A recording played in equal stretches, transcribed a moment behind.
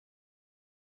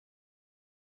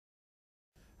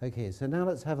Okay, so now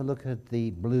let's have a look at the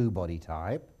blue body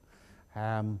type.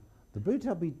 The blue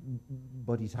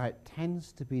body type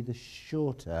tends to be the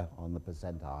shorter on the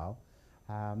percentile.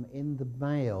 In the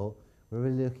male, we're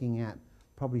really looking at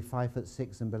probably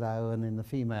 5'6" and below, and in the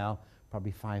female,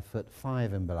 probably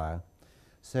 5'5" and below.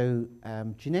 So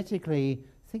genetically,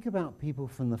 think about people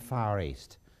from the Far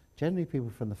East. Generally,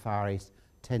 people from the Far East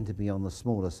tend to be on the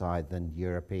smaller side than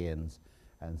Europeans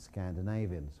and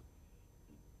Scandinavians.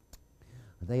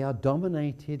 They are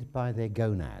dominated by their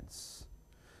gonads.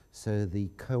 So the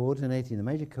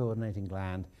major coordinating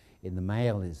gland in the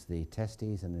male is the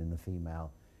testes, and in the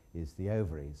female is the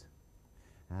ovaries.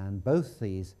 And both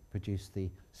these produce the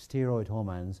steroid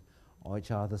hormones, which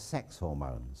are the sex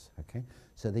hormones. Okay?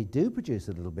 So they do produce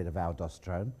a little bit of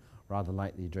aldosterone, rather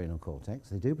like the adrenal cortex.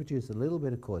 They do produce a little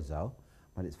bit of cortisol,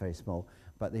 but it's very small.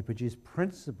 But they produce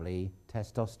principally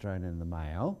testosterone in the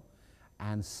male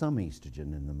and some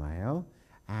estrogen in the male,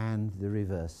 and the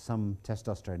reverse, some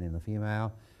testosterone in the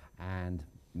female and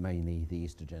mainly the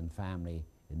estrogen family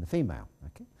in the female.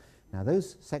 Okay? Now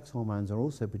those sex hormones are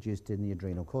also produced in the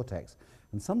adrenal cortex,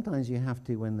 and sometimes you have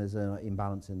to, when there's an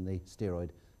imbalance in the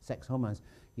steroid sex hormones,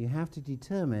 you have to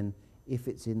determine if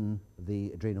it's in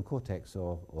the adrenal cortex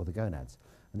or the gonads.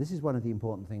 And this is one of the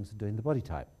important things to do in the body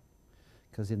type.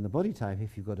 Because in the body type,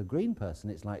 if you've got a green person,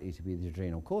 it's likely to be the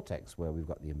adrenal cortex where we've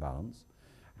got the imbalance.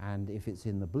 And if it's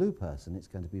in the blue person, it's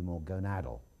going to be more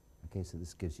gonadal. Okay, so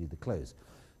this gives you the clues.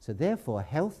 So therefore,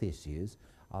 health issues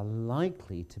are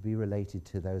likely to be related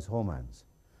to those hormones.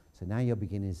 So now you're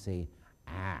beginning to see,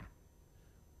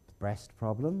 breast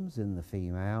problems in the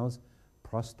females,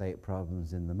 prostate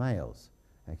problems in the males.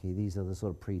 Okay, these are the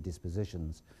sort of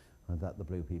predispositions that the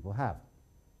blue people have.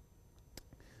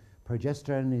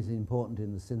 Progesterone is important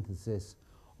in the synthesis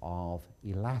of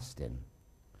elastin.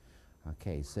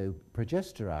 Okay, so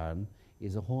progesterone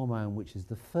is a hormone which is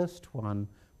the first one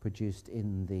produced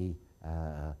in the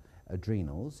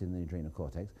adrenals, in the adrenal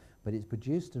cortex, but it's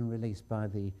produced and released by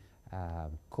the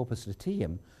corpus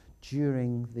luteum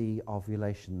during the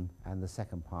ovulation and the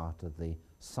second part of the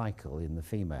cycle in the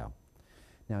female.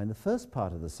 Now, in the first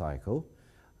part of the cycle,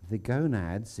 the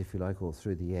gonads, if you like, or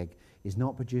through the egg, is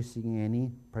not producing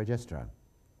any progesterone.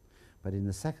 But in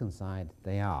the second side,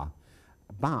 they are.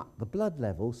 But the blood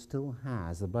level still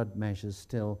has, the blood measures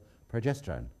still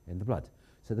progesterone in the blood.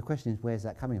 So the question is, where's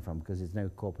that coming from? Because there's no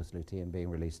corpus luteum being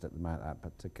released at that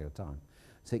particular time.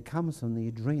 So it comes from the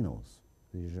adrenals,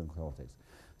 the adrenal cortex.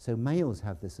 So males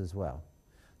have this as well.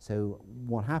 So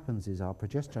what happens is our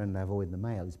progesterone level in the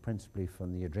male is principally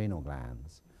from the adrenal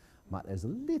glands, but there's a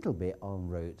little bit en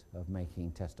route of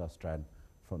making testosterone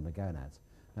from the gonads.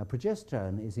 Now,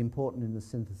 progesterone is important in the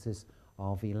synthesis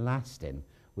of elastin,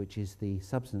 which is the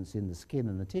substance in the skin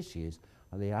and the tissues,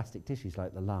 or the elastic tissues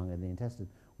like the lung and the intestine,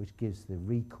 which gives the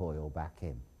recoil back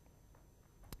in.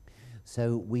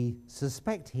 So we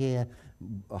suspect here,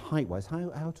 height-wise,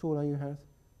 how tall are you, Harith?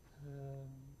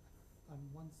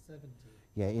 I'm 170.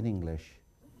 Yeah, in English.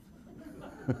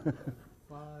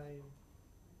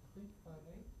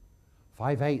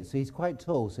 5'8", so he's quite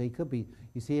tall, so he could be,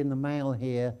 you see in the male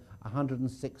here,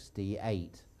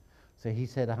 168. So he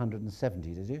said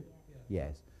 170, did you? Yeah.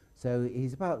 Yes. So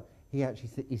he's about,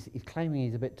 he's claiming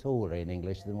he's a bit taller in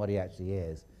English than what he actually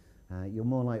is. You're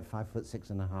more like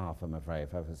 5'6½", I'm afraid,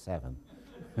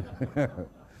 5'7".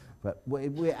 But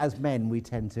we, as men, we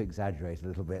tend to exaggerate a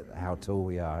little bit how tall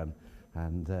we are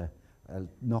and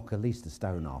knock at least a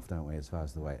stone off, don't we, as far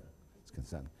as the weight is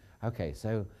concerned. Okay,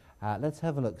 so let's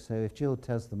have a look. So if Jill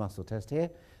does the muscle test here.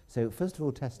 So first of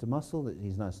all, test a muscle that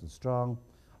he's nice and strong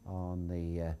on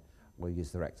the, we'll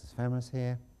use the rectus femoris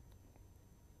here.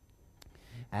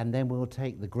 And then we'll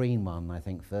take the green one, I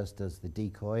think, first as the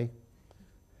decoy.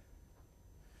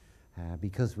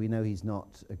 Because we know he's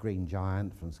not a green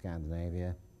giant from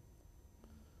Scandinavia.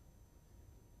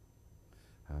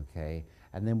 Okay,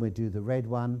 and then we'll do the red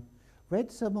one.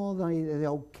 Reds are more like the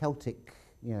old Celtic,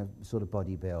 sort of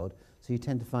body build. So you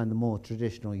tend to find the more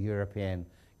traditional European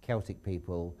Celtic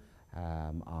people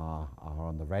are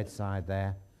on the red side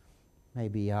there.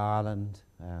 Maybe Ireland,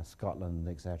 Scotland,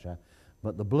 etc.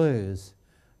 But the blues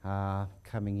are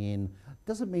coming in.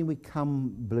 Doesn't mean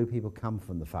blue people come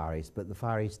from the Far East, but the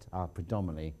Far East are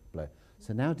predominantly blue.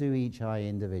 So now do each eye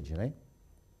individually.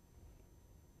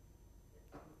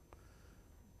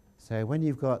 So when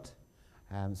you've got,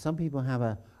 some people have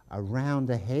a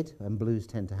rounder head, and blues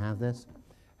tend to have this.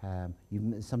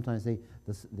 Sometimes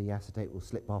the acetate will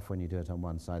slip off when you do it on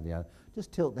one side or the other.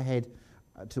 Just tilt the head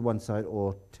to one side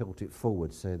or tilt it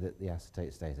forward so that the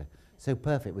acetate stays there. So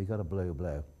perfect, we've got a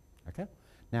blue. Okay?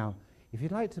 Now, if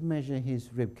you'd like to measure his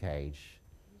rib cage,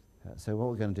 So what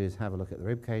we're going to do is have a look at the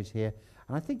rib cage here,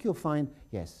 and I think you'll find,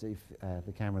 yes, if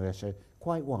the camera there shows,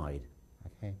 quite wide,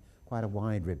 okay, quite a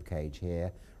wide rib cage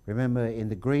here. Remember, in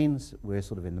the greens, we're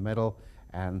sort of in the middle,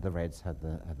 and the reds have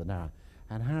the narrow.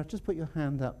 And Hannah, just put your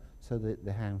hand up so that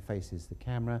the hand faces the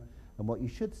camera, and what you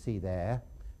should see there,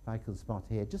 if I can spot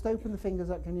here, just open the fingers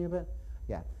up, can you a bit?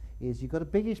 Yeah, is you've got a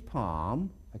biggish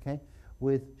palm, okay,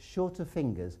 with shorter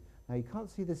fingers. Now you can't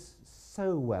see this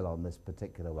so well on this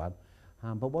particular one,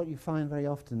 but what you find very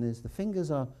often is the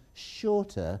fingers are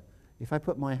shorter. If I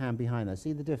put my hand behind her,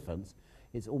 see the difference?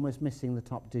 It's almost missing the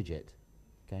top digit,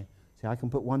 okay? See, I can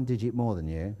put one digit more than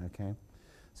you, okay?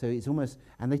 So it's almost,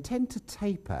 and they tend to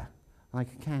taper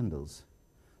like candles.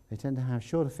 They tend to have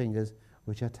shorter fingers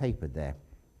which are tapered there.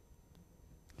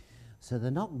 So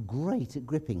they're not great at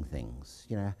gripping things.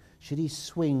 You know, should he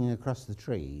swing across the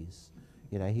trees,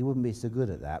 you know, he wouldn't be so good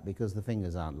at that because the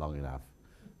fingers aren't long enough.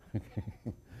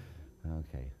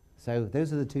 Okay, so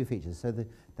those are the two features. So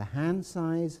the hand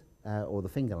size or the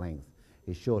finger length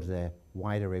is shorter there,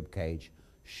 wider rib cage,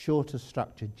 shorter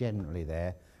structure generally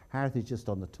there. Harith is just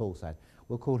on the tall side.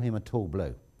 We'll call him a tall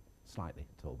blue, slightly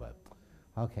tall blue.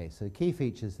 Okay, so key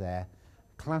features there,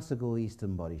 classical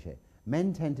Eastern body shape.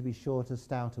 Men tend to be shorter,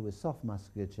 stouter with soft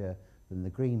musculature than the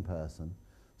green person.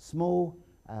 Small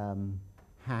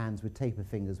hands with tapered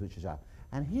fingers which are sharp.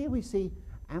 And here we see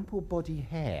ample body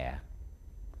hair.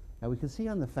 Now we can see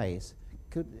on the face,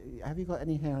 have you got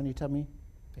any hair on your tummy?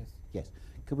 Yes. Yes.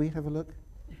 Could we have a look?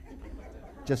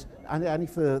 Just only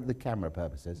for the camera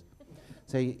purposes.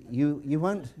 So you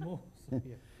won't. More so,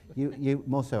 yeah. you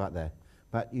more so out there.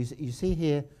 But you see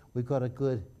here, we've got a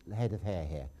good head of hair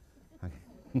here.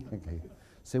 Okay. Okay.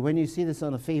 So when you see this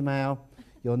on a female,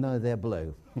 you'll know they're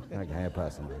blue. Okay, a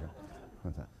person.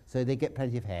 So they get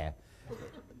plenty of hair.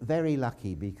 Very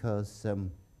lucky because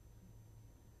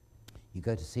you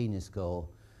go to senior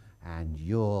school and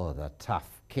you're the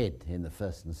tough kid in the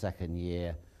first and second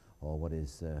year, or what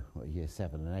is year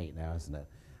 7 and 8 now, isn't it?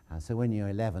 So when you're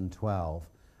 11, 12,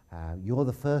 you're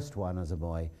the first one as a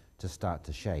boy to start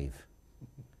to shave.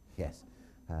 Yes.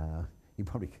 You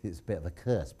probably, it's a bit of a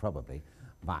curse probably,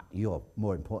 but you're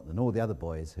more important than all the other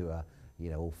boys who are, you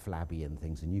know, all flabby and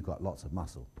things, and you've got lots of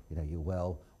muscle. You know, you're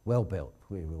well built,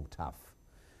 we're real tough.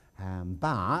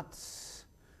 But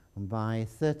by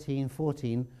 13,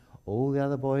 14, all the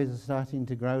other boys are starting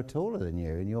to grow taller than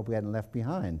you, and you're getting left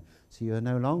behind. So you're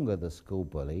no longer the school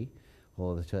bully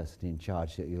or the person in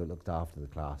charge that you looked after the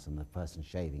class and the person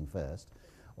shaving first.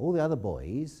 All the other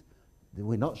boys,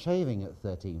 we're not shaving at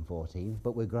 13, 14,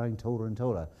 but we're growing taller and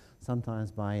taller, sometimes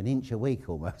by an inch a week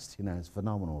almost. You know, it's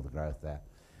phenomenal, the growth there.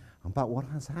 But what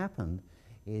has happened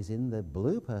is in the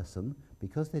blue person,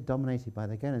 because they're dominated by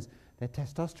their gonads, their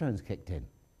testosterone's kicked in.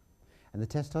 And the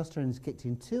testosterone's kicked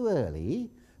in too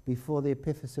early before the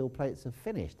epiphyseal plates have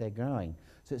finished their growing,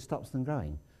 so it stops them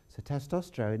growing. So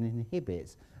testosterone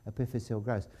inhibits epiphyseal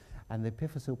growth, and the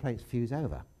epiphyseal plates fuse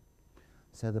over.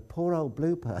 So the poor old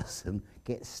blue person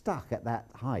gets stuck at that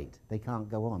height. They can't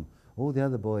go on. All the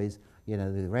other boys, you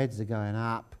know, the reds are going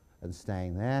up and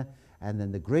staying there, and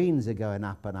then the greens are going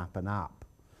up and up and up.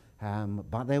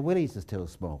 But their willies are still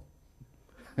small.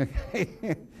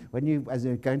 Okay. When you, as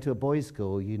you're going to a boys'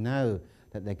 school, you know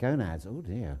that their gonads, oh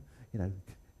dear, you know,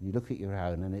 you look at your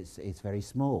own and it's very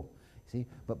small. See?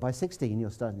 But by 16, you're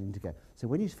starting to go. So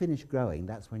when you finish growing,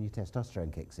 that's when your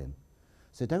testosterone kicks in.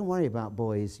 So don't worry about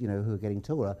boys, you know, who are getting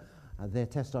taller. Their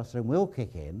testosterone will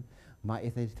kick in, but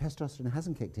if their testosterone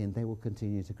hasn't kicked in, they will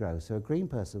continue to grow. So a green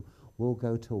person will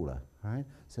go taller, right?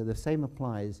 So the same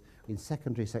applies in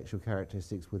secondary sexual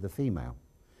characteristics with the female.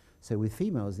 So with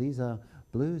females, these are,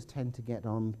 blues tend to get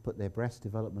on, put their breast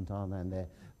development on and their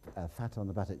fat on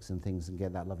the buttocks and things and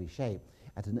get that lovely shape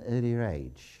at an earlier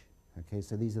age. Okay,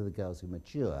 so these are the girls who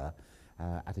mature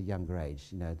at a younger age,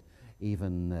 you know,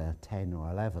 even 10 or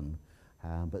 11,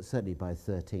 but certainly by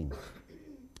 13.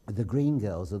 The green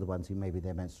girls are the ones who maybe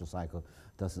their menstrual cycle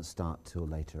doesn't start till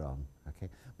later on, okay?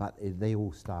 But they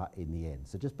all start in the end.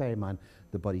 So just bear in mind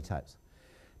the body types.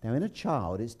 Now in a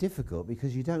child, it's difficult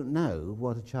because you don't know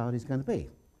what a child is going to be,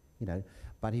 you know.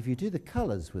 But if you do the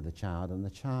colours with a child and the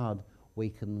child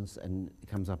weakens and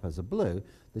comes up as a blue,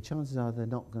 the chances are they're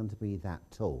not going to be that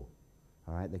tall,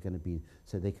 all right? They're going to be,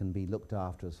 so they can be looked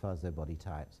after as far as their body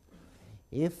types.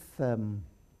 If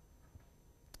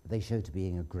they show to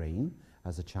being a green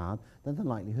as a child, then the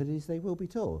likelihood is they will be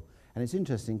tall. And it's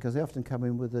interesting because they often come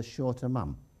in with a shorter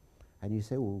mum. And you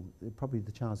say, well, probably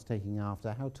the child's taking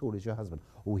after, how tall is your husband?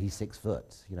 Oh, he's 6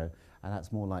 foot, you know, and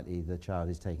that's more likely the child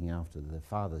is taking after the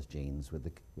father's genes with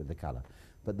the colour.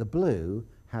 But the blue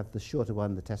have the shorter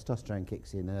one, the testosterone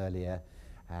kicks in earlier,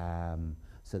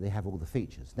 So they have all the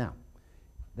features. Now,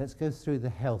 let's go through the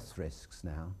health risks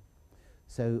now.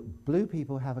 So blue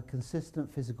people have a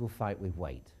consistent physical fight with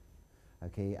weight.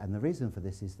 Okay, and the reason for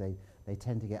this is they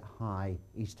tend to get high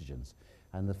estrogens.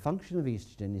 And the function of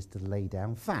estrogen is to lay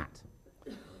down fat.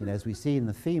 You know, as we see in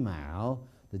the female,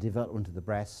 the development of the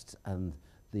breast and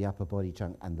the upper body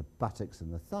chunk and the buttocks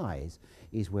and the thighs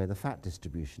is where the fat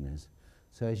distribution is.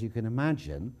 So as you can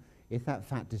imagine, if that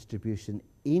fat distribution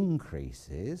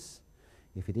increases,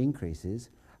 if it increases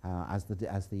as the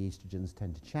estrogens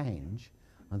tend to change,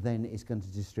 and then it's going to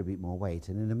distribute more weight.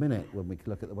 And in a minute, when we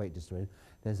look at the weight distribution,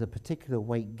 there's a particular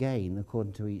weight gain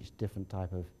according to each different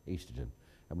type of estrogen.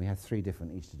 And we have 3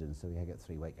 different estrogens, so we get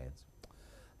 3 weight gains.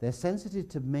 They're sensitive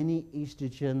to many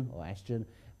estrogen or estrogen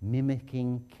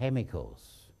mimicking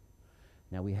chemicals.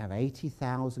 Now we have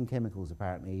 80,000 chemicals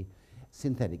apparently,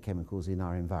 synthetic chemicals in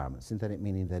our environment. Synthetic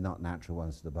meaning they're not natural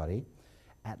ones to the body.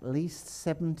 At least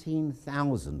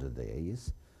 17,000 of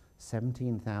these,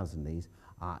 17,000 of these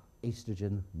are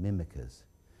estrogen mimickers.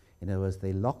 In other words,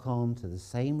 they lock on to the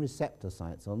same receptor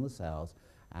sites on the cells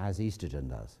as estrogen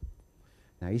does.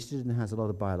 Now, estrogen has a lot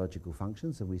of biological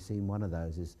functions, and we've seen one of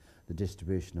those is the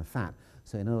distribution of fat.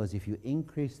 So in other words, if you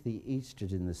increase the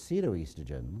estrogen, the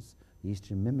pseudoestrogens, the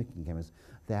estrogen mimicking chemicals,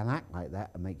 they'll act like that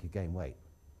and make you gain weight.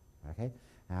 Okay?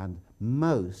 And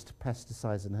most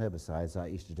pesticides and herbicides are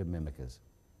estrogen mimickers.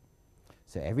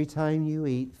 So every time you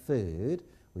eat food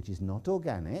which is not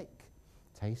organic,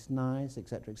 tastes nice,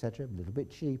 etc., a little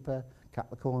bit cheaper, cut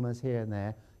the corners here and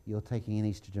there, you're taking in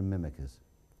estrogen mimickers.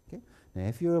 Okay? Now,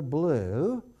 if you're a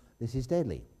blue, this is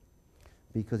deadly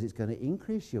because it's going to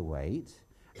increase your weight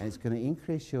and it's going to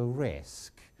increase your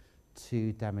risk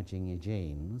to damaging your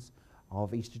genes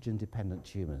of estrogen-dependent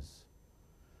tumours.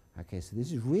 Okay, so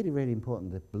this is really, really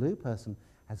important. The blue person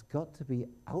has got to be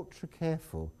ultra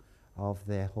careful of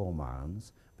their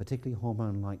hormones, particularly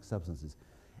hormone-like substances.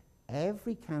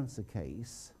 Every cancer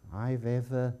case I've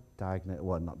ever diagnosed,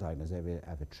 well, not diagnosed,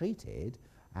 ever treated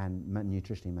and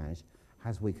nutritionally managed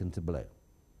has weakened to blue.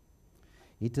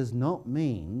 It does not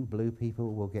mean blue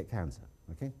people will get cancer,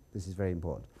 okay? This is very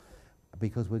important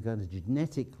because we're going to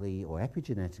genetically or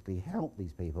epigenetically help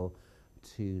these people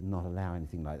to not allow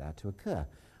anything like that to occur.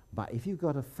 But if you've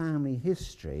got a family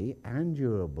history and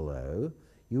you're a blue,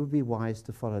 you would be wise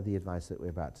to follow the advice that we're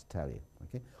about to tell you,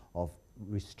 okay, of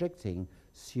restricting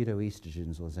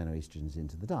pseudoestrogens or xenoestrogens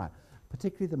into the diet,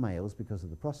 particularly the males because of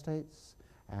the prostates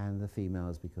and the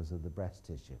females because of the breast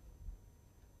tissue.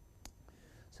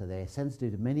 So they're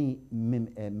sensitive to many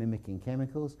mimicking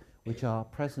chemicals which are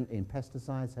present in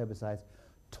pesticides, herbicides,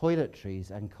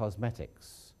 toiletries and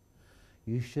cosmetics.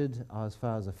 You should, as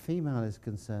far as a female is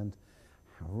concerned,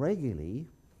 regularly,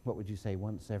 what would you say,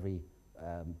 once every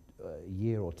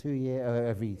year or 2 years, or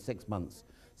every 6 months,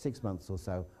 6 months or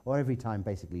so, or every time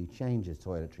basically you change a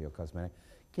toiletry or cosmetic,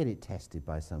 get it tested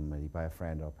by somebody, by a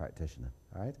friend or a practitioner,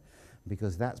 all right?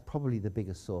 Because that's probably the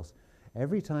biggest source.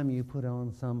 Every time you put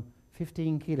on some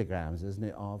 15 kilograms, isn't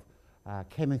it, of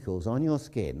chemicals on your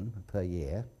skin per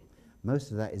year, most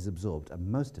of that is absorbed,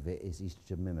 and most of it is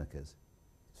estrogen mimickers.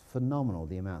 It's phenomenal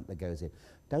the amount that goes in.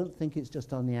 Don't think it's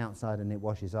just on the outside and it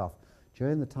washes off.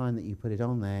 During the time that you put it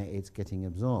on there, it's getting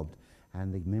absorbed,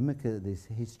 and these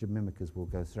estrogen mimickers will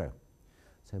go through.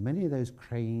 So many of those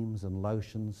creams and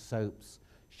lotions, soaps,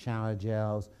 shower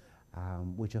gels,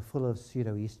 which are full of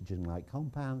pseudoestrogen-like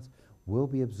compounds, will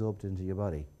be absorbed into your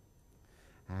body.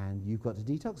 And you've got to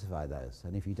detoxify those.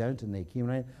 And if you don't and they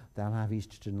accumulate, they'll have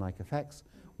estrogen-like effects,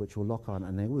 which will lock on,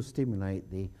 and they will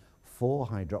stimulate the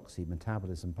 4-hydroxy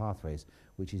metabolism pathways,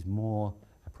 which is more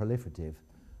proliferative,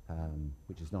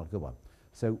 which is not a good one.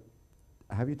 So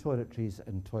have your toiletries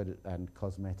and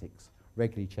cosmetics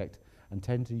regularly checked, and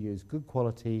tend to use good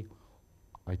quality,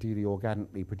 ideally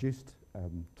organically produced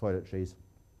toiletries,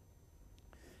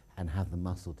 and have the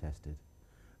muscle tested.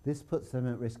 This puts them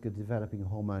at risk of developing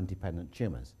hormone-dependent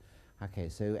tumours. Okay,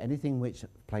 so anything which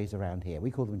plays around here, we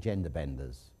call them gender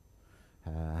benders.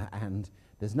 And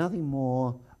there's nothing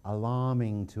more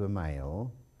alarming to a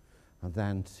male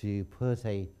than to put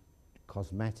a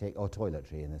cosmetic, or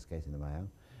toiletry in this case in the male,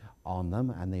 on them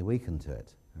and they weaken to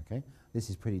it. Okay? This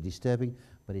is pretty disturbing,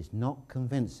 but it's not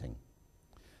convincing.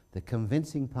 The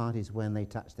convincing part is when they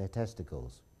touch their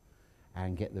testicles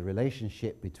and get the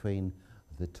relationship between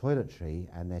the toiletry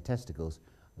and their testicles,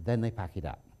 then they pack it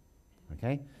up.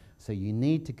 Okay? So you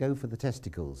need to go for the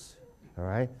testicles. All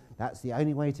right? That's the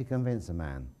only way to convince a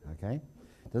man. Okay?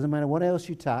 Doesn't matter what else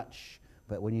you touch,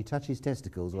 but when you touch his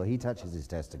testicles, or he touches his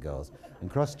testicles, and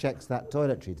cross-checks that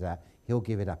toiletry to that, he'll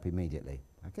give it up immediately.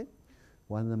 Okay?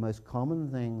 One of the most common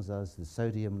things is the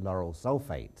sodium lauryl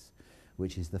sulfate,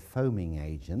 which is the foaming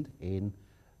agent in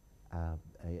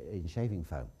in shaving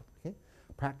foam. Okay?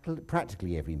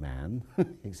 Practically every man,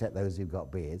 except those who've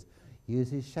got beards,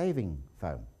 uses shaving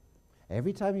foam.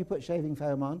 Every time you put shaving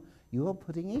foam on, you are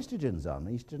putting estrogens on,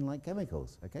 estrogen-like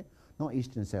chemicals, okay? Not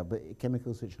estrogen cell, but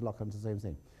chemicals which lock onto the same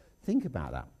thing. Think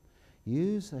about that.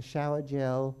 Use a shower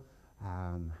gel,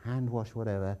 hand wash,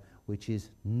 whatever, which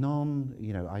is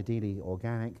ideally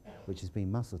organic, which has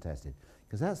been muscle tested.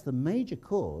 Because that's the major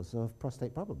cause of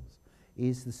prostate problems,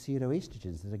 is the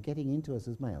pseudoestrogens that are getting into us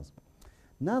as males.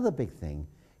 Another big thing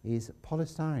is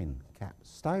polystyrene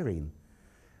caps, styrene.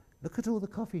 Look at all the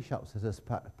coffee shops that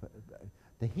are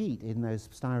the heat in those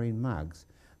styrene mugs.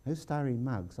 Those styrene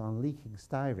mugs are leaking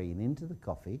styrene into the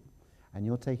coffee, and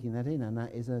you're taking that in, and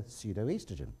that is a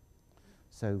pseudoestrogen.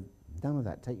 So none of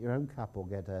that. Take your own cup or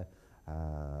get a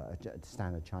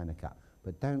standard china cup,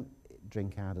 but don't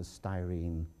drink out of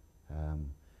styrene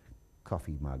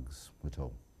coffee mugs at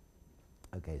all.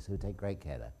 Okay, so take great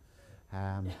care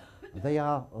there. They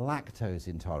are lactose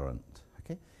intolerant.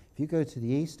 Okay, if you go to the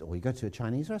East or you go to a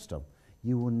Chinese restaurant,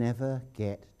 you will never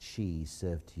get cheese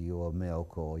served to you or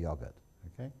milk or yogurt.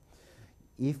 Okay,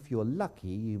 if you're lucky,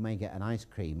 you may get an ice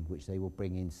cream, which they will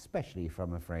bring in specially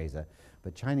from a freezer.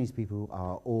 But Chinese people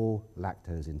are all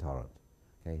lactose intolerant.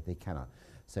 Okay, they cannot.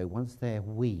 So once they're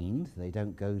weaned, they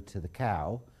don't go to the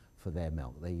cow for their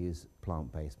milk. They use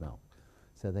plant-based milk.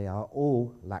 So they are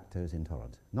all lactose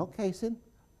intolerant. Not casein,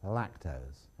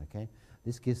 lactose. Okay,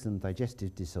 this gives them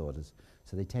digestive disorders.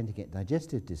 So they tend to get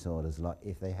digestive disorders like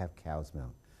if they have cow's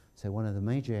milk. So one of the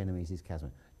major enemies is cow's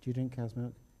milk. Do you drink cow's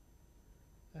milk?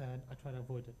 I try to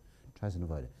avoid it. Tries to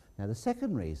avoid it. Now the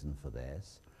second reason for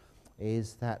this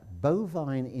is that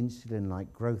bovine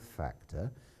insulin-like growth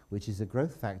factor, which is a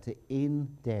growth factor in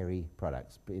dairy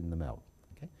products, in the milk.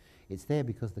 Okay? It's there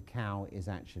because the cow is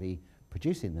actually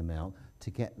producing the milk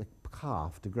to get the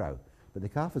calf to grow. But the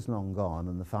calf is long gone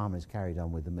and the farmer has carried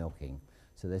on with the milking.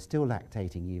 So they're still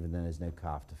lactating even though there's no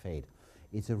calf to feed.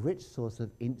 It's a rich source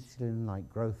of insulin-like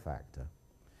growth factor.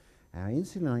 Now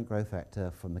insulin-like growth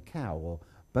factor from the cow, or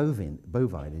bovine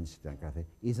insulin-like growth factor,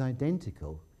 is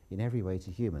identical in every way to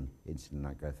human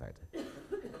insulin-like growth factor.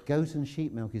 Goat and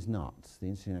sheep milk is not. The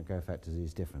insulin-like growth factor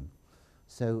is different.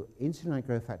 So insulin-like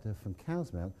growth factor from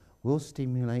cow's milk will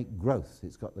stimulate growth.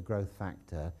 It's got the growth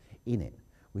factor in it,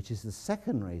 which is the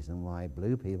second reason why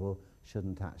blue people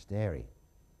shouldn't touch dairy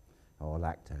or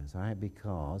lactose, right?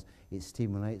 Because it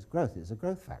stimulates growth. It's a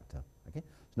growth factor. Okay?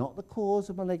 It's not the cause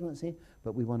of malignancy,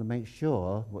 but we want to make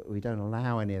sure we don't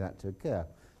allow any of that to occur.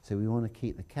 So we want to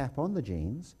keep the cap on the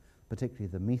genes, particularly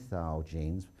the methyl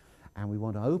genes, and we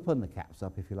want to open the caps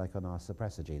up, if you like, on our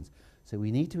suppressor genes. So we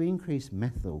need to increase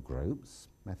methyl groups,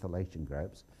 methylation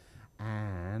groups,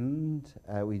 and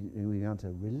we want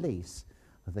to release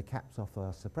the caps off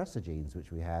our suppressor genes,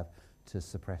 which we have to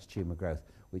suppress tumour growth,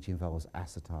 which involves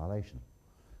acetylation.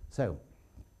 So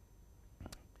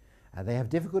they have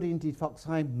difficulty in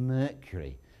detoxifying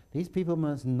mercury. These people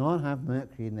must not have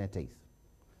mercury in their teeth,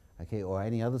 okay, or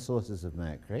any other sources of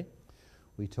mercury.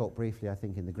 We talked briefly, I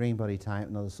think, in the green body type.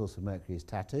 Another source of mercury is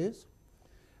tattoos.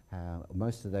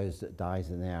 Most of those dyes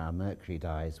in there are mercury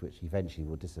dyes, which eventually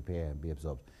will disappear and be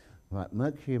absorbed. Right,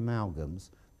 mercury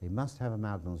amalgams, they must have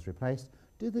amalgams replaced.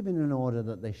 Do them in an order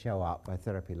that they show up by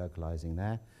therapy localizing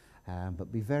there.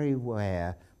 But be very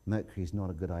aware, mercury is not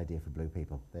a good idea for blue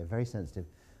people. They're very sensitive.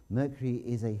 Mercury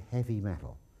is a heavy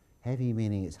metal. Heavy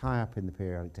meaning it's high up in the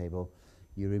periodic table.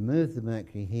 You remove the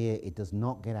mercury here, it does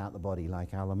not get out the body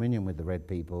like aluminium with the red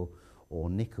people or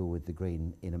nickel with the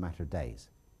green in a matter of days.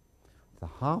 The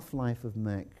half-life of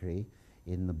mercury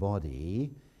in the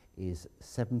body is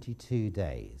 72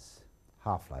 days.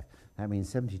 Half-life. That means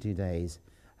 72 days,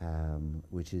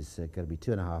 which is going to be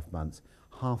 2.5 months.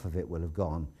 Half of it will have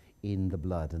gone in the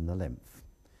blood and the lymph.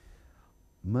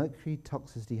 Mercury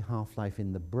toxicity half-life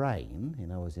in the brain,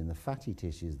 in other words, in the fatty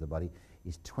tissues of the body,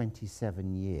 is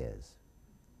 27 years.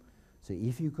 So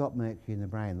if you've got mercury in the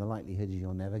brain, the likelihood is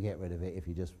you'll never get rid of it if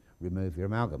you just remove your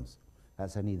amalgams.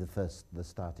 That's only the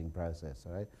starting process,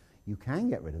 all right? You can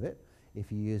get rid of it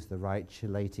if you use the right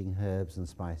chelating herbs and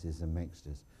spices and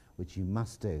mixtures, which you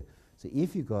must do. So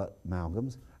if you've got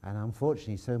amalgams, and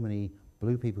unfortunately so many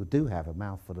blue people do have a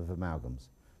mouthful of amalgams,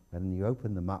 and you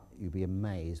open them up, you'll be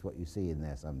amazed what you see in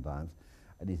there sometimes,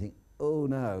 and you think, oh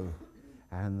no,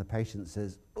 and the patient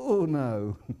says, oh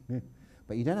no.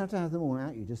 But you don't have to have them all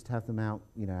out, you just have them out,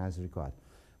 you know, as required.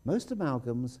 Most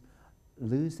amalgams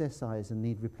lose their size and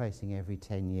need replacing every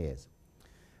 10 years.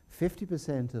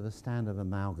 50% of a standard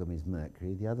amalgam is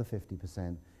mercury, the other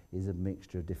 50% is a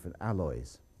mixture of different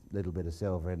alloys. A little bit of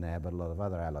silver in there, but a lot of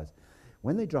other alloys.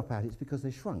 When they drop out, it's because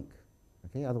they shrunk,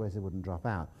 okay? Otherwise they wouldn't drop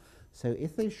out. So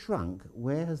if they shrunk,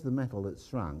 where has the metal that's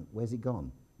shrunk, where's it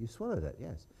gone? You swallowed it,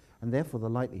 yes. And therefore the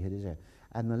likelihood is there.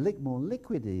 And the more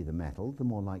liquidy the metal, the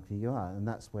more likely you are, and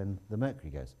that's when the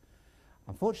mercury goes.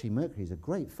 Unfortunately, mercury is a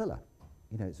great filler.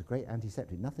 You know, it's a great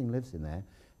antiseptic. Nothing lives in there. And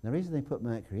the reason they put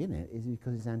mercury in it is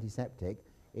because it's antiseptic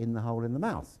in the hole in the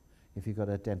mouth, if you've got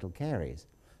a dental caries.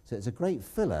 So it's a great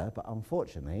filler, but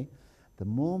unfortunately, the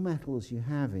more metals you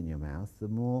have in your mouth, the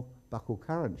more buccal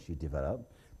currents you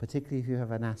develop, particularly if you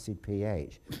have an acid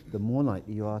pH, the more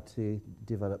likely you are to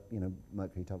develop, you know,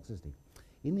 mercury toxicity.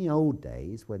 In the old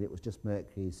days, when it was just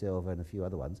mercury, silver, and a few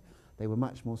other ones, they were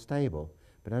much more stable.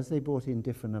 But as they brought in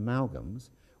different amalgams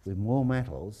with more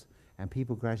metals, and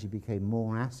people gradually became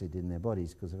more acid in their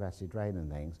bodies because of acid rain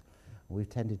and things, we've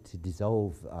tended to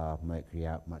dissolve our mercury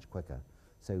out much quicker.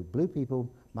 So blue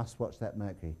people must watch that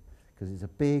mercury, because it's a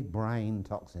big brain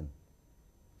toxin.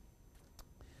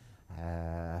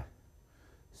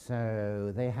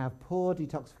 So they have poor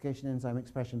detoxification enzyme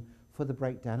expression for the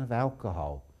breakdown of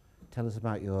alcohol. Tell us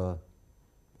about your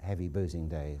heavy boozing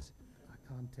days. I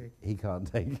can't take it. He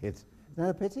can't take it. Is that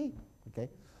a pity? Okay.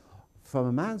 From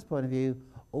a man's point of view,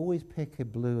 always pick a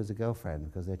blue as a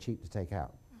girlfriend because they're cheap to take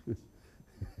out. A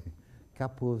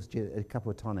couple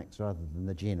of tonics rather than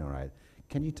the gin, all right.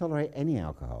 Can you tolerate any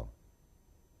alcohol?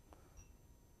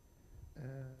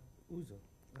 Ouzo.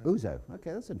 Ouzo.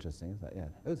 Okay, that's interesting. Is that? Yeah,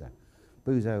 ouzo.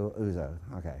 Boozo, ouzo.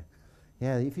 Okay.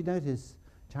 Yeah, if you notice,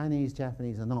 Chinese,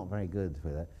 Japanese are not very good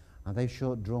with it, and they've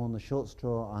drawn the short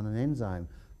straw on an enzyme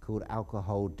called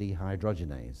alcohol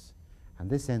dehydrogenase. And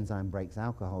this enzyme breaks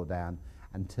alcohol down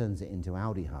and turns it into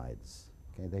aldehydes.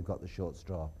 Okay, they've got the short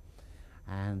straw.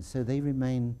 And so they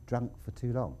remain drunk for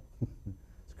too long.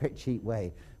 It's a great cheap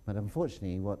way. But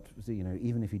unfortunately,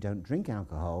 even if you don't drink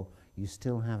alcohol, you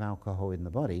still have alcohol in the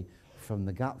body from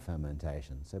the gut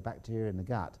fermentation. So bacteria in the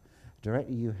gut,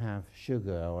 directly you have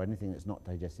sugar or anything that's not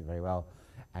digested very well,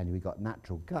 and we've got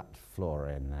natural gut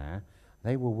flora in there,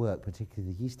 they will work,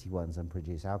 particularly the yeasty ones, and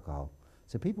produce alcohol.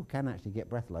 So people can actually get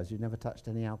breathalyzed who've never touched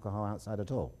any alcohol outside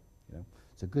at all. You know?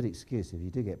 It's a good excuse if you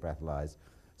do get breathalyzed.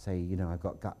 Say, you know, I've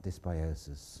got gut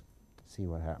dysbiosis. See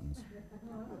what happens.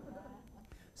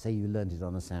 Say you learned it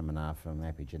on a seminar from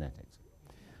epigenetics.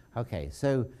 Okay,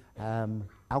 so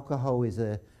alcohol is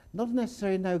not a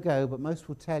necessary no-go, but most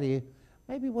will tell you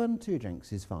maybe 1 or 2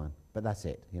 drinks is fine, but that's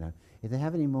it. You know, if they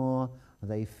have any more,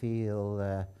 they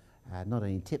feel not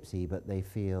only tipsy, but they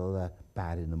feel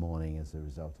bad in the morning as a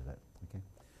result of it. Okay,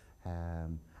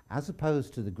 as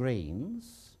opposed to the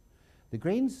greens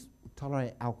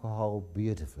tolerate alcohol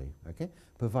beautifully. Okay,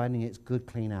 providing it's good,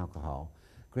 clean alcohol.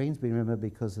 Greens, remember,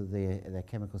 because of their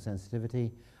chemical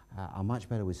sensitivity, are much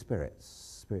better with spirits.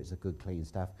 Spirits are good, clean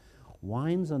stuff.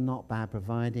 Wines are not bad,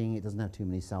 providing it doesn't have too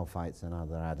many sulfites and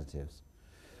other additives.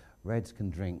 Reds can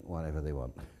drink whatever they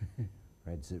want.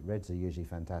 Reds are usually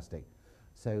fantastic.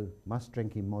 So must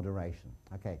drink in moderation.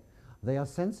 Okay, they are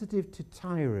sensitive to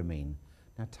tyramine.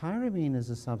 Now, tyramine is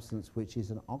a substance which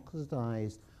is an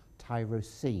oxidized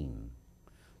tyrosine.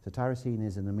 So tyrosine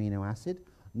is an amino acid,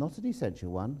 not an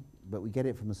essential one, but we get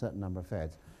it from a certain number of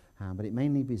foods. But it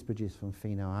mainly is produced from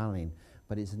phenylalanine.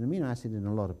 But it's an amino acid in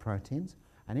a lot of proteins.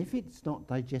 And if it's not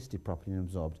digested properly and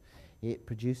absorbed,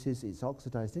 it's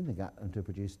oxidized in the gut and to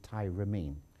produce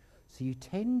tyramine. So you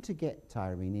tend to get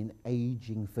tyramine in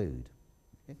aging food.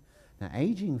 Okay? Now,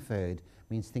 aging food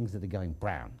means things that are going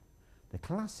brown. The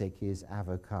classic is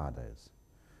avocados.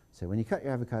 So when you cut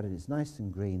your avocado and it's nice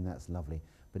and green, that's lovely.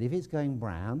 But if it's going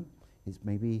brown, it's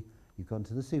maybe you've gone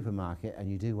to the supermarket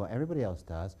and you do what everybody else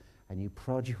does, and you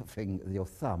prod your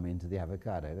thumb into the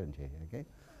avocado, don't you? Okay?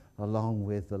 Along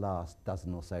with the last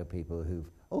dozen or so people who've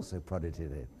also prodded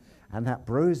it in. And that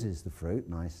bruises the fruit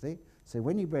nicely. So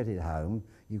when you bread it home,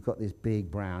 you've got this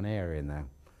big brown area in there.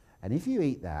 And if you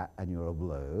eat that and you're a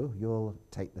blue, you'll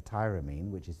take the tyramine,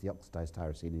 which is the oxidized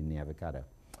tyrosine in the avocado.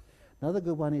 Another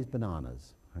good one is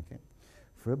bananas. Okay?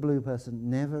 For a blue person,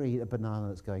 never eat a banana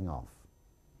that's going off.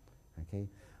 Okay?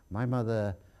 My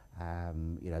mother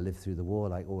lived through the war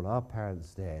like all our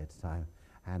parents did at the time.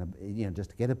 And just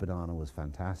to get a banana was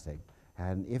fantastic.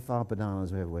 And if our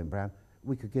bananas ever went brown,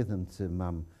 we could give them to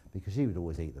Mum because she would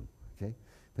always eat them. Okay?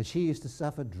 But she used to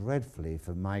suffer dreadfully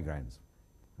from migraines.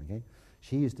 Okay?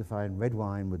 She used to find red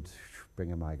wine would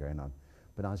bring a migraine on.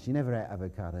 But she never ate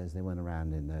avocados, they weren't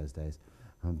around in those days.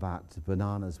 But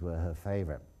bananas were her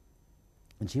favorite.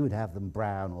 And she would have them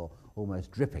brown or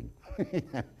almost dripping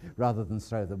rather than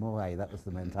throw them away. That was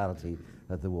the mentality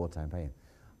of the wartime pain.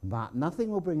 But nothing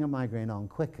will bring a migraine on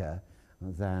quicker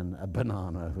than a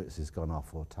banana which has gone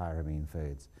off, or tyramine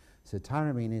foods. So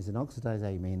tyramine is an oxidized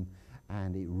amine,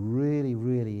 and it really,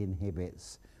 really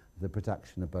inhibits the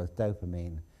production of both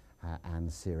dopamine and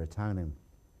serotonin,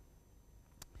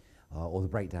 or the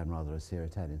breakdown rather of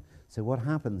serotonin. So what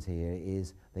happens here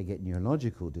is they get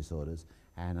neurological disorders,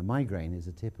 and a migraine is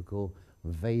a typical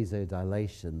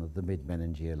vasodilation of the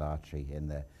mid-meningeal artery in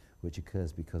there, which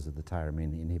occurs because of the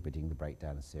tyramine inhibiting the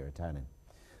breakdown of serotonin.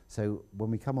 So when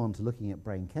we come on to looking at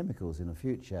brain chemicals in a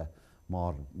future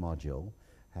module,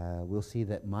 we'll see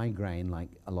that migraine, like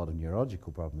a lot of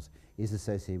neurological problems, is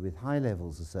associated with high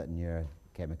levels of certain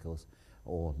neurochemicals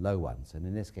or low ones. And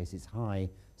in this case, it's high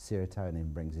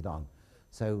serotonin brings it on.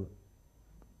 So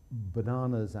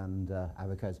bananas and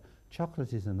avocados.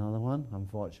 Chocolate is another one,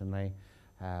 unfortunately.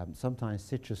 Sometimes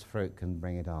citrus fruit can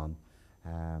bring it on.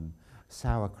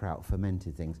 Sauerkraut,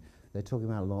 fermented things. They're talking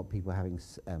about a lot of people having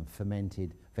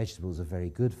fermented vegetables are very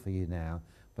good for you now,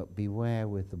 but beware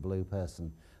with the blue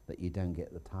person that you don't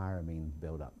get the tyramine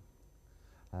buildup.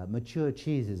 Mature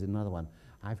cheese is another one.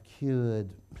 I've cured,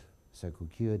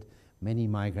 so-called cured, many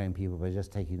migraine people by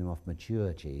just taking them off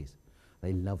mature cheese.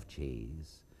 They love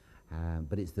cheese,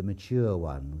 but it's the mature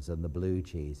ones and the blue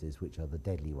cheeses which are the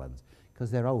deadly ones, because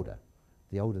they're older.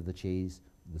 The older the cheese,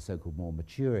 the so-called more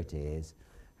mature it is,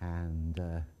 and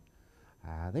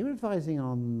they were advising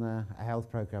on a health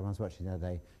program I was watching the other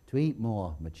day to eat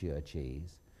more mature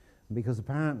cheese, because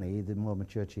apparently the more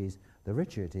mature cheese, the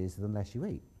richer it is, the less you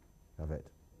eat of it,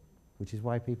 which is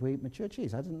why people eat mature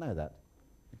cheese. I didn't know that.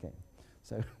 Okay,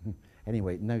 so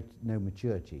anyway, no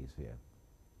mature cheese for you.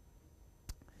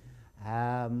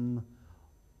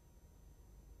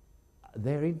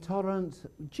 They're intolerant,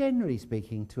 generally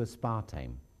speaking, to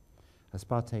aspartame.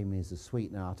 Aspartame is a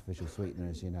sweetener, artificial sweetener,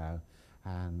 as you know,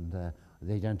 and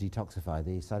they don't detoxify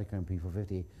the cytochrome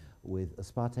P450 with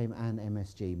aspartame, and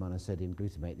MSG, monosodium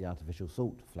glutamate, the artificial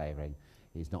salt flavoring,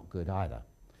 is not good either.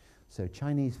 So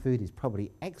Chinese food is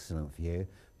probably excellent for you,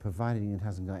 providing it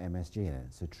hasn't got MSG in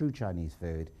it. So true Chinese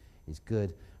food is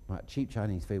good, but cheap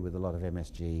Chinese food with a lot of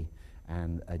MSG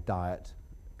and a diet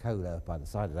cola by the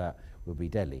side of that will be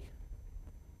deadly.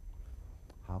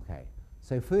 Okay,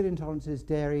 so food intolerances,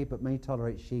 dairy, but may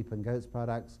tolerate sheep and goats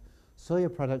products.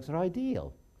 Soya products are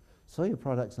ideal. Soya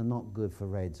products are not good for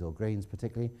reds or greens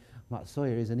particularly, but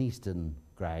soya is an eastern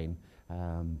grain,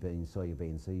 being soya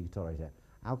beans, so you tolerate it.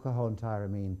 Alcohol and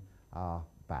tyramine are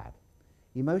bad.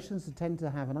 Emotions tend to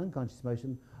have an unconscious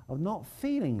emotion of not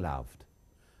feeling loved.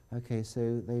 Okay,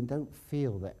 so they don't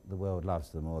feel that the world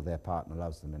loves them or their partner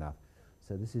loves them enough.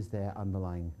 So this is their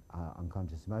underlying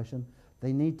unconscious emotion.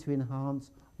 They need to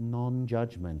enhance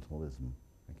non-judgmentalism,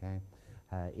 okay,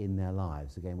 in their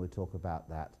lives. Again, we'll talk about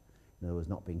that. In other words,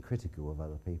 not being critical of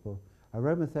other people.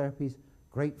 Aromatherapies,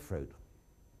 grapefruit.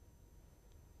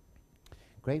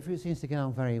 Grapefruit seems to get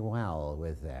on very well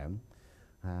with them,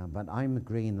 but I'm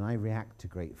green and I react to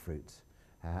grapefruit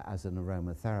as an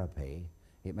aromatherapy.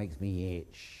 It makes me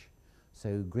itch.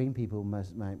 So green people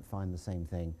might find the same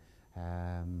thing.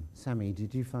 Sammy, do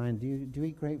you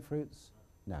eat grapefruits?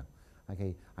 No.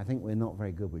 Okay, I think we're not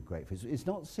very good with grapefruits. It's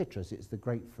not citrus, it's the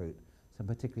grapefruit, so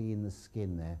particularly in the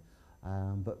skin there.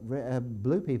 But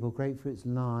blue people, grapefruits,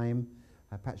 lime,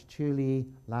 patchouli,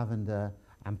 lavender,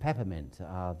 and peppermint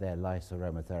are their nice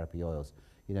aromatherapy oils.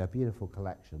 You know, a beautiful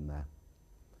collection there.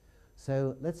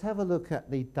 So let's have a look at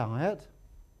the diet.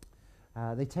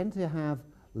 They tend to have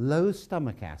low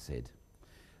stomach acid.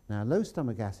 Now, low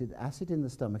stomach acid in the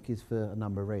stomach is for a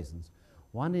number of reasons.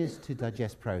 One is to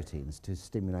digest proteins, to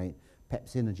stimulate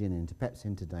pepsinogen into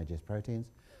pepsin to digest proteins.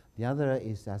 The other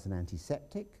is as an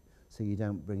antiseptic, so you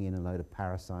don't bring in a load of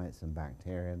parasites and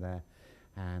bacteria there.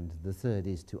 And the third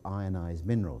is to ionize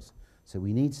minerals. So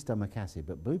we need stomach acid,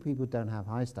 but blue people don't have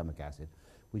high stomach acid,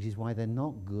 which is why they're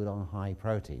not good on high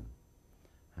protein.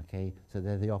 Okay, so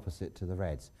they're the opposite to the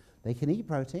reds. They can eat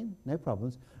protein, no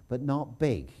problems, but not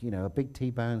big. You know, a big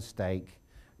T-bone steak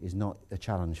is not a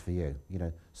challenge for you. You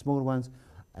know, smaller ones,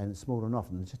 and smaller and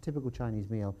often. The typical Chinese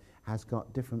meal has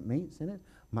got different meats in it.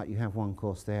 Might you have one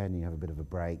course there and you have a bit of a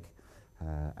break,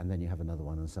 and then you have another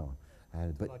one and so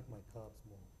on. But I like my carbs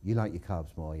more. you like your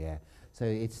carbs more, yeah. So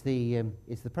it's the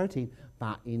protein,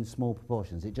 but in small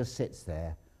proportions. It just sits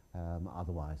there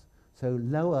otherwise. So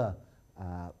lower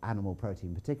animal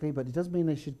protein particularly, but it doesn't mean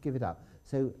they should give it up.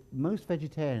 So most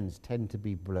vegetarians tend to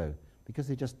be blue because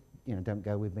they just don't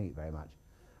go with meat very much.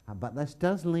 But this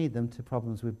does lead them to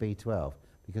problems with B12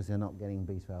 because they're not getting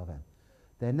B12 in.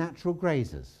 They're natural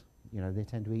grazers. You know, they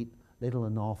tend to eat little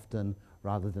and often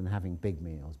rather than having big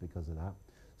meals because of that.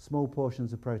 Small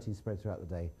portions of protein spread throughout the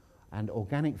day, and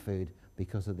organic food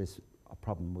because of this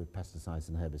problem with pesticides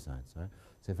and herbicides. Right?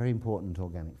 So very important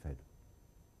organic food.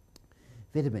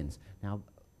 Vitamins. Now,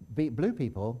 blue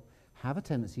people have a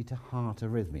tendency to heart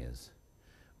arrhythmias,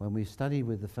 When we studied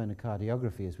with the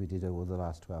phonocardiography, as we did over the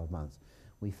last 12 months,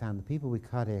 we found the people with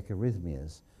cardiac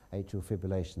arrhythmias, atrial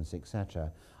fibrillations,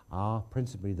 etc., are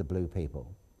principally the blue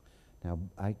people. Now,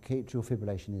 atrial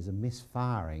fibrillation is a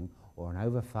misfiring or an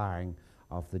overfiring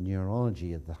of the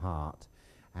neurology of the heart,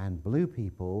 and blue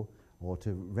people, or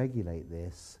to regulate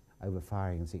this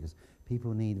overfiring, because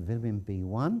people need vitamin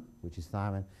B1, which is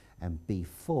thiamine, and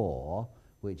B4,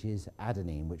 which is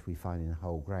adenine, which we find in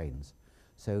whole grains.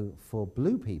 So for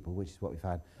blue people, which is what we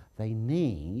found, they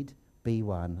need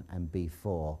B1 and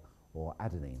B4, or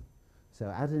adenine. So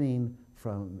adenine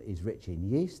is rich in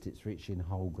yeast, it's rich in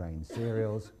whole grain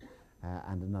cereals,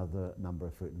 and another number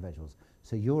of fruit and vegetables.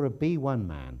 So you're a B1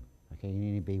 man, okay, you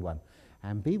need B1.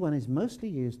 And B1 is mostly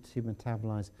used to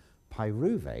metabolize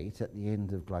pyruvate at the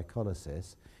end of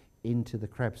glycolysis into the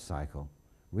Krebs cycle.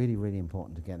 Really, really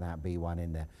important to get that B1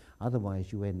 in there.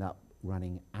 Otherwise, you end up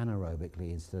running anaerobically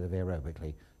instead of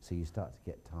aerobically, so you start to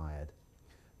get tired.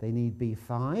 They need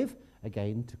B5,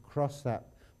 again, to cross that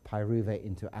pyruvate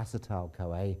into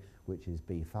acetyl-CoA, which is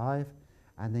B5,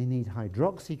 and they need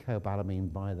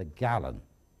hydroxycobalamin by the gallon,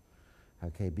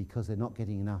 okay, because they're not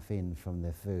getting enough in from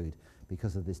their food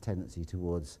because of this tendency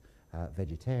towards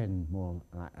vegetarian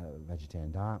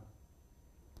diet.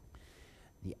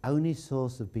 The only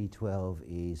source of B12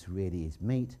 is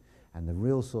meat, and the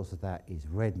real source of that is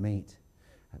red meat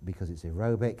because it's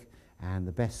aerobic, and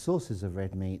the best sources of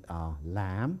red meat are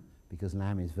lamb, because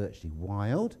lamb is virtually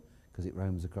wild because it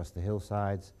roams across the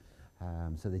hillsides,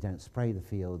 so they don't spray the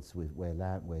fields with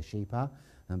where sheep are,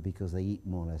 and because they eat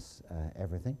more or less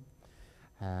everything.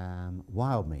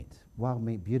 Wild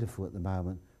meat, beautiful at the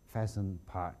moment, pheasant,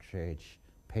 partridge,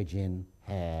 pigeon,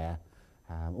 hare,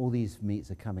 all these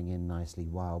meats are coming in nicely,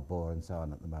 wild boar and so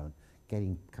on at the moment,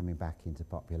 coming back into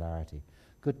popularity.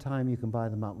 Good time, you can buy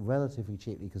them up relatively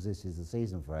cheaply because this is the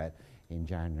season for it in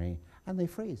January, and they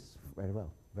freeze very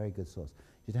well, very good source.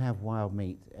 You don't have wild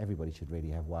meat, everybody should really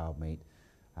have wild meat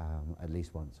at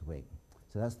least once a week.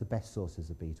 So that's the best sources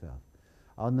of B12.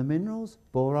 On the minerals,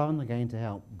 boron, again to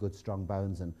help good strong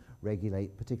bones and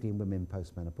regulate, particularly in women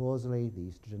postmenopausally,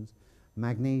 the estrogens.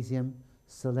 Magnesium,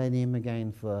 selenium,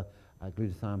 again for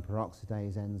glutathione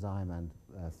peroxidase enzyme and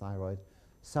thyroid.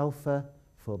 Sulfur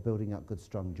for building up good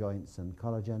strong joints and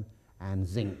collagen. And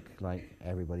zinc, like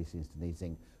everybody seems to need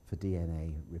zinc for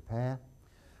DNA repair.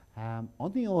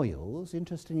 On the oils,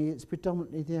 interestingly, it's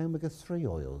predominantly the omega-3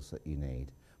 oils that you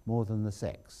need, more than the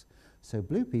 6. So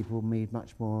blue people need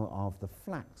much more of the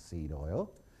flaxseed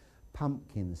oil,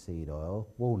 pumpkin seed oil,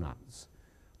 walnuts.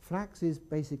 Flax is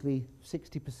basically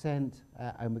 60%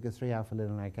 omega-3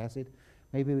 alpha-linoleic acid.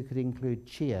 Maybe we could include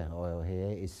chia oil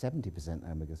here, is 70%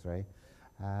 omega-3.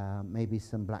 Maybe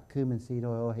some black cumin seed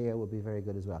oil here would be very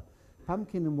good as well.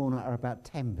 Pumpkin and walnut are about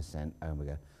 10%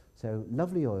 omega. So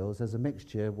lovely oils. There's a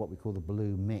mixture, what we call the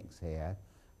blue mix here.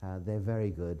 They're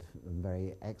very good and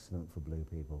very excellent for blue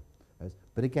people.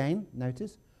 But again,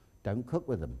 notice, don't cook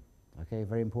with them. Okay,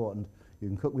 very important. You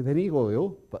can cook with any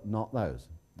oil, but not those.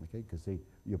 Okay, because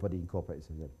your body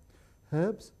incorporates it.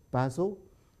 Herbs, basil,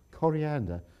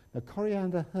 coriander. Now,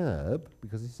 coriander herb,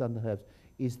 because it's under herbs,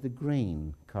 is the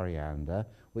green coriander,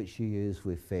 which you use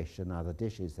with fish and other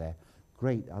dishes there.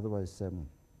 Great, otherwise,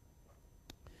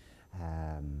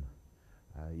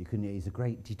 you can use a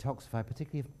great detoxifier,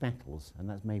 particularly of metals, and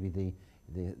that's maybe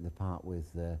the part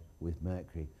with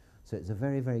mercury. So it's a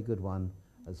very, very good one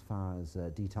as far as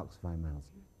detoxifying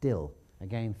metals. Dill,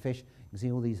 again, fish. You can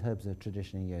see all these herbs are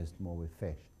traditionally used more with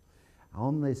fish.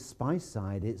 On the spice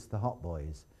side, it's the hot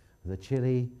boys, the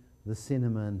chili, the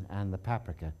cinnamon, and the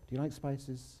paprika. Do you like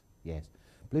spices? Yes.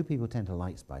 Blue people tend to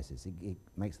like spices. It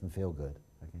makes them feel good.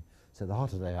 Okay. So the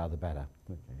hotter they are, the better.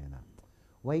 Okay,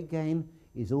 weight gain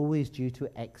is always due to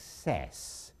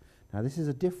excess. Now, this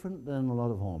is different than a lot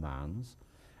of hormones.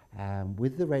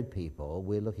 With the red people,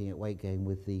 we're looking at weight gain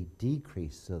with the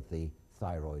decrease of the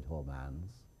thyroid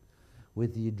hormones.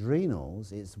 With the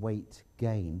adrenals, it's weight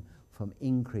gain from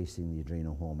increasing the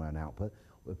adrenal hormone output,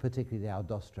 particularly the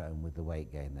aldosterone with the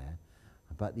weight gain there.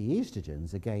 But the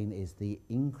estrogens, again, is the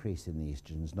increase in the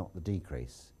estrogens, not the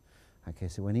decrease. Okay,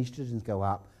 so when estrogens go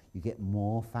up, you get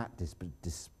more fat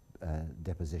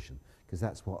deposition, because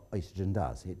that's what estrogen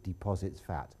does. It deposits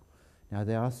fat. Now,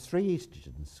 there are 3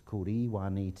 estrogens called E1,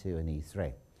 E2, and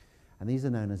E3. And these are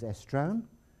known as estrone,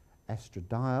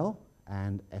 estradiol,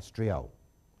 and estriol.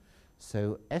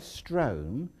 So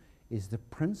estrone is the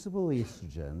principal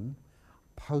estrogen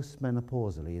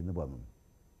postmenopausally in the woman.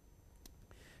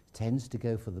 It tends to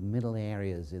go for the middle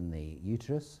areas in the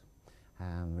uterus,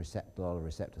 a lot of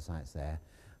receptor sites there.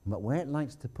 But where it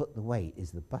likes to put the weight is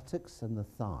the buttocks and the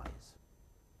thighs.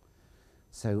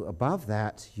 So above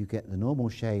that, you get the normal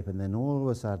shape, and then all of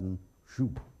a sudden,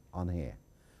 shoop, on here.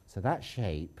 So that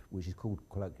shape, which is called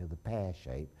colloquially the pear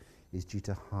shape, is due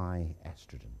to high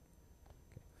estrogen.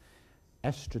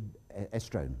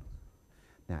 Estrone.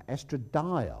 Now,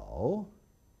 estradiol,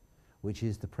 which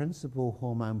is the principal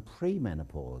hormone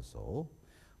premenopausal,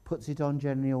 puts it on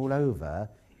generally all over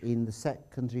in the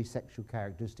secondary sexual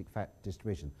characteristic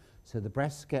distribution. So the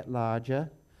breasts get larger,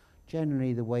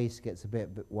 generally the waist gets a bit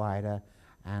wider,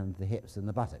 and the hips and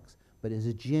the buttocks. But it's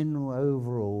a general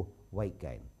overall weight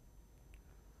gain.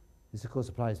 This, of course,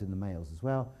 applies in the males as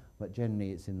well, but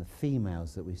generally it's in the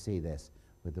females that we see this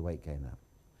with the weight gain up.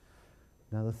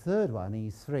 Now, the third one,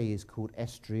 E3, is called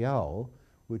estriol,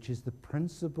 which is the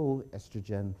principal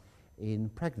estrogen in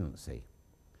pregnancy.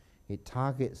 It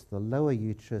targets the lower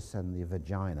uterus and the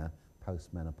vagina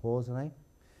postmenopausally,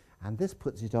 and this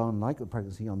puts it on, like the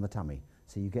pregnancy, on the tummy.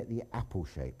 So you get the apple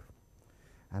shape.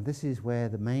 And this is where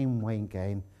the main weight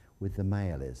gain with the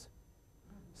male is.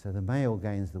 So the male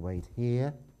gains the weight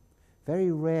here.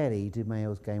 Very rarely do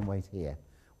males gain weight here.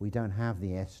 We don't have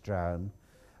the estrone.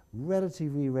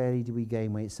 Relatively rarely do we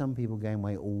gain weight. Some people gain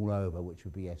weight all over, which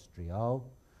would be estriol.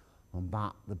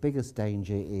 But the biggest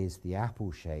danger is the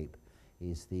apple shape,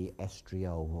 is the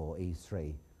estriol or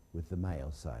E3 with the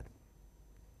male side.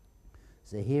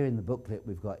 So here in the booklet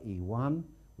we've got E1,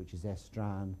 which is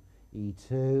estrone,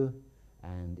 E2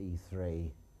 and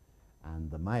E3 and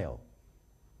the male.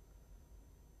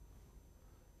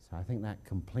 So I think that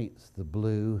completes the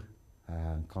blue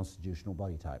constitutional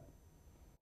body type.